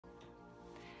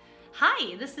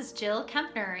Hi, this is Jill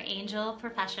Kempner, Angel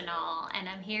Professional, and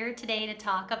I'm here today to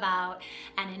talk about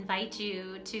and invite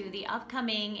you to the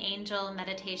upcoming angel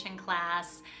meditation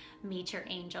class, Meet Your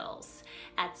Angels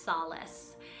at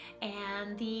Solace.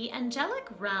 And the angelic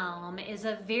realm is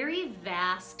a very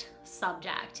vast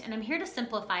subject, and I'm here to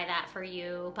simplify that for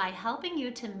you by helping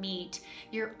you to meet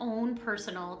your own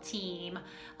personal team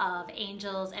of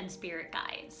angels and spirit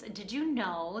guides. Did you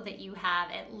know that you have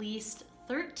at least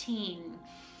 13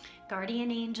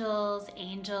 guardian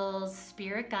angels,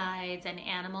 spirit guides, and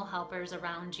animal helpers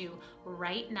around you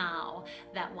right now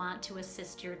that want to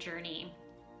assist your journey?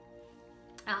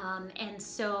 And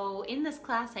so in this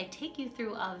class, I take you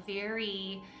through a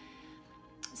very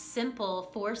simple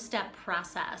 4-step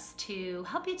process to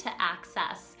help you to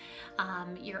access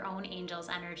your own angel's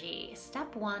energy.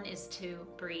 Step 1 is to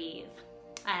breathe.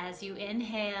 As you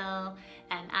inhale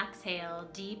and exhale,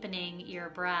 deepening your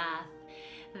breath,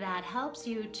 that helps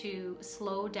you to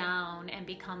slow down and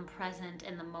become present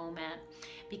in the moment,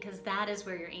 because that is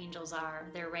where your angels are.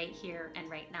 They're right here and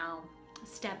right now.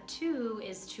 Step 2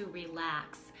 is to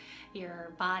relax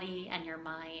your body and your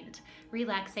mind.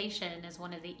 Relaxation is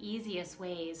one of the easiest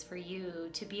ways for you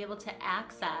to be able to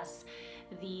access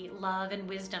the love and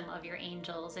wisdom of your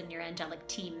angels and your angelic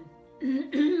team.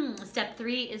 Step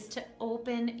 3 is to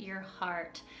open your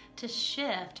heart, to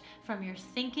shift from your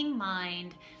thinking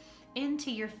mind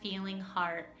into your feeling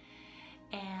heart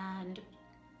and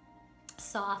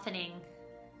softening.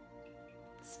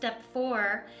 Step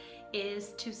 4 is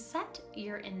to set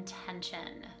your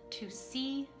intention to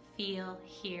see, feel,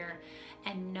 hear,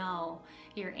 and know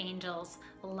your angels'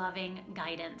 loving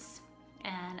guidance.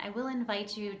 And I will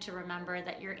invite you to remember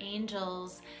that your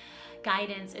angels'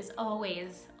 guidance is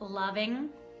always loving,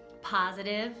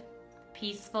 positive,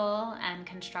 peaceful, and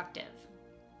constructive.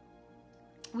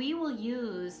 We will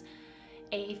use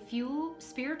a few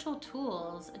spiritual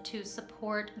tools to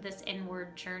support this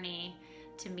inward journey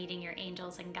to meeting your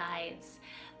angels and guides.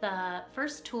 The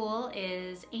first tool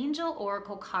is Angel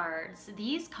Oracle cards.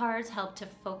 These cards help to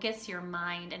focus your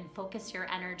mind and focus your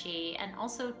energy, and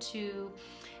also to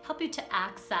help you to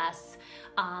access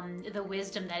the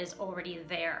wisdom that is already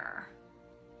there.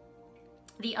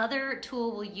 The other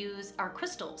tool we'll use are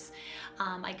crystals.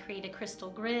 I create a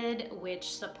crystal grid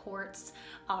which supports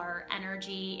our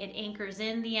energy. It anchors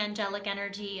in the angelic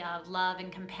energy of love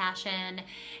and compassion,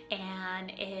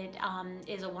 and it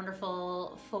is a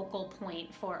wonderful focal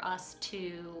point for us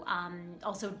to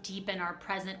also deepen our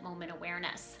present moment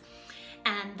awareness.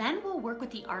 And then we'll work with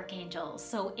the archangels.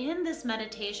 So in this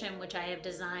meditation, which I have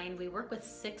designed, we work with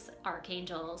 6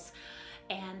 archangels.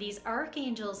 And these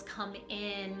archangels come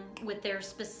in with their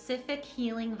specific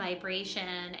healing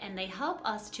vibration, and they help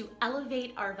us to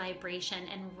elevate our vibration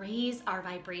and raise our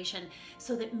vibration,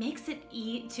 so that makes it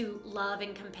to love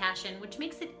and compassion, which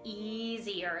makes it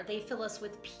easier. They fill us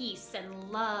with peace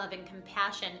and love and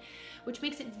compassion, which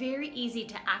makes it very easy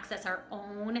to access our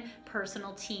own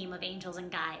personal team of angels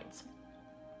and guides.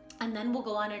 And then we'll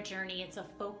go on a journey. It's a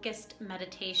focused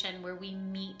meditation where we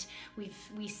meet, we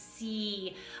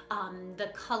see the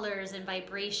colors and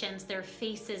vibrations, their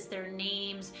faces, their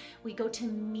names. We go to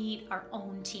meet our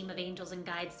own team of angels and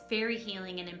guides. Very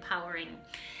healing and empowering.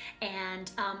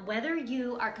 And whether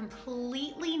you are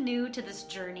completely new to this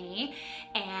journey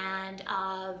and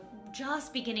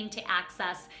just beginning to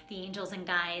access the angels and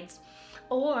guides,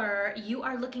 or you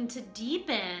are looking to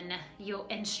deepen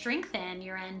and strengthen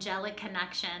your angelic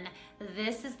connection,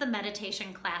 this is the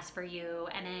meditation class for you.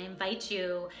 And I invite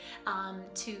you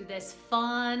to this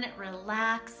fun,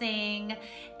 relaxing,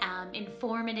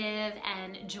 informative,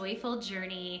 and joyful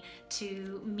journey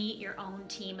to meet your own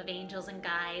team of angels and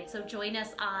guides. So join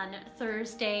us on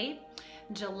Thursday,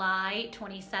 July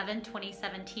 27,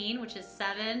 2017, which is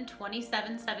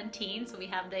 7/27/17. So we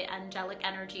have the angelic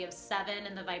energy of 7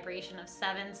 and the vibration of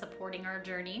 7 supporting our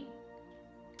journey,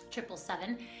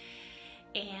 777.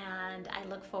 And I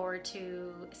look forward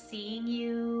to seeing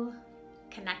you,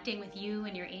 connecting with you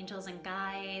and your angels and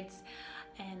guides,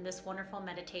 and this wonderful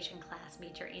meditation class,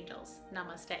 Meet Your Angels.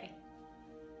 Namaste.